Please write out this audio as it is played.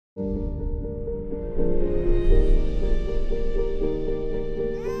Where's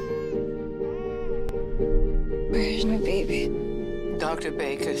my baby? Dr.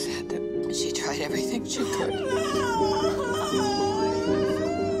 Baker said that she tried everything she could.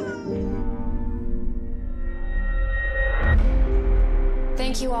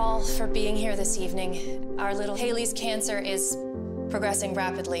 Thank you all for being here this evening. Our little Haley's cancer is progressing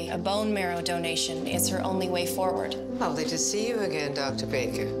rapidly. A bone marrow donation is her only way forward. Lovely to see you again, Dr.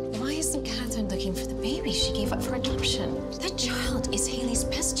 Baker. Why isn't Catherine looking for the baby she gave up for adoption? That child is Haley's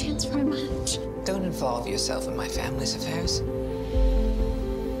best chance for a match. Don't involve yourself in my family's affairs.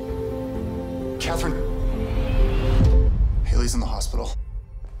 Catherine. Haley's in the hospital.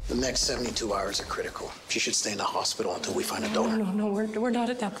 The next 72 hours are critical. She should stay in the hospital until we find a donor. No, we're not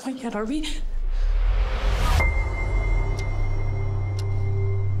at that point yet, are we?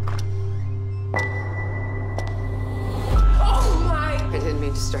 Oh, my! I didn't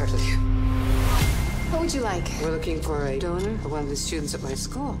mean to startle you. What would you like? We're looking for a donor for one of the students at my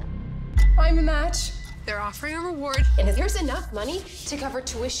school. I'm a match. They're offering a reward. And if there's enough money to cover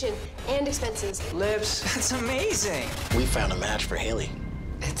tuition and expenses. Lips, that's amazing. We found a match for Haley.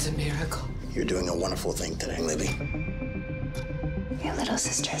 It's a miracle. You're doing a wonderful thing today, Libby. Your little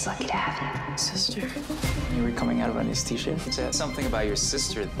sister is lucky to have you. Sister? You were coming out of anesthesia? Is that something about your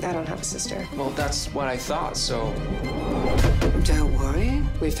sister? I don't have a sister. Well, that's what I thought, so... Don't worry.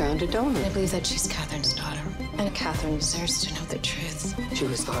 We found a donor. I believe that she's Catherine's daughter. And Catherine deserves to know the truth. She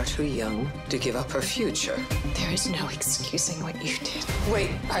was far too young to give up her future. There is no excusing what you did. Wait,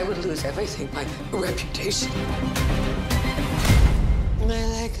 I would lose everything, my reputation. My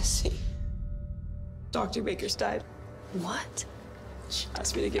legacy. Dr. Baker's died. What? She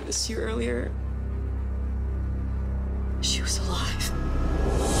asked me to give this to you earlier. She was alive.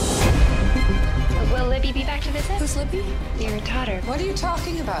 Will Libby be back to visit? Who's Libby? Your daughter. What are you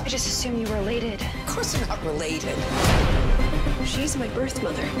talking about? I just assumed you were related. Of course we're not related. She's my birth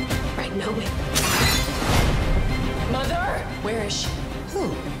mother. Right, no way. Mother! Where is she? Who?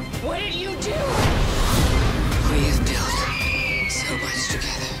 What did you do? We have built so much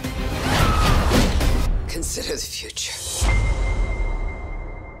together. Consider the future.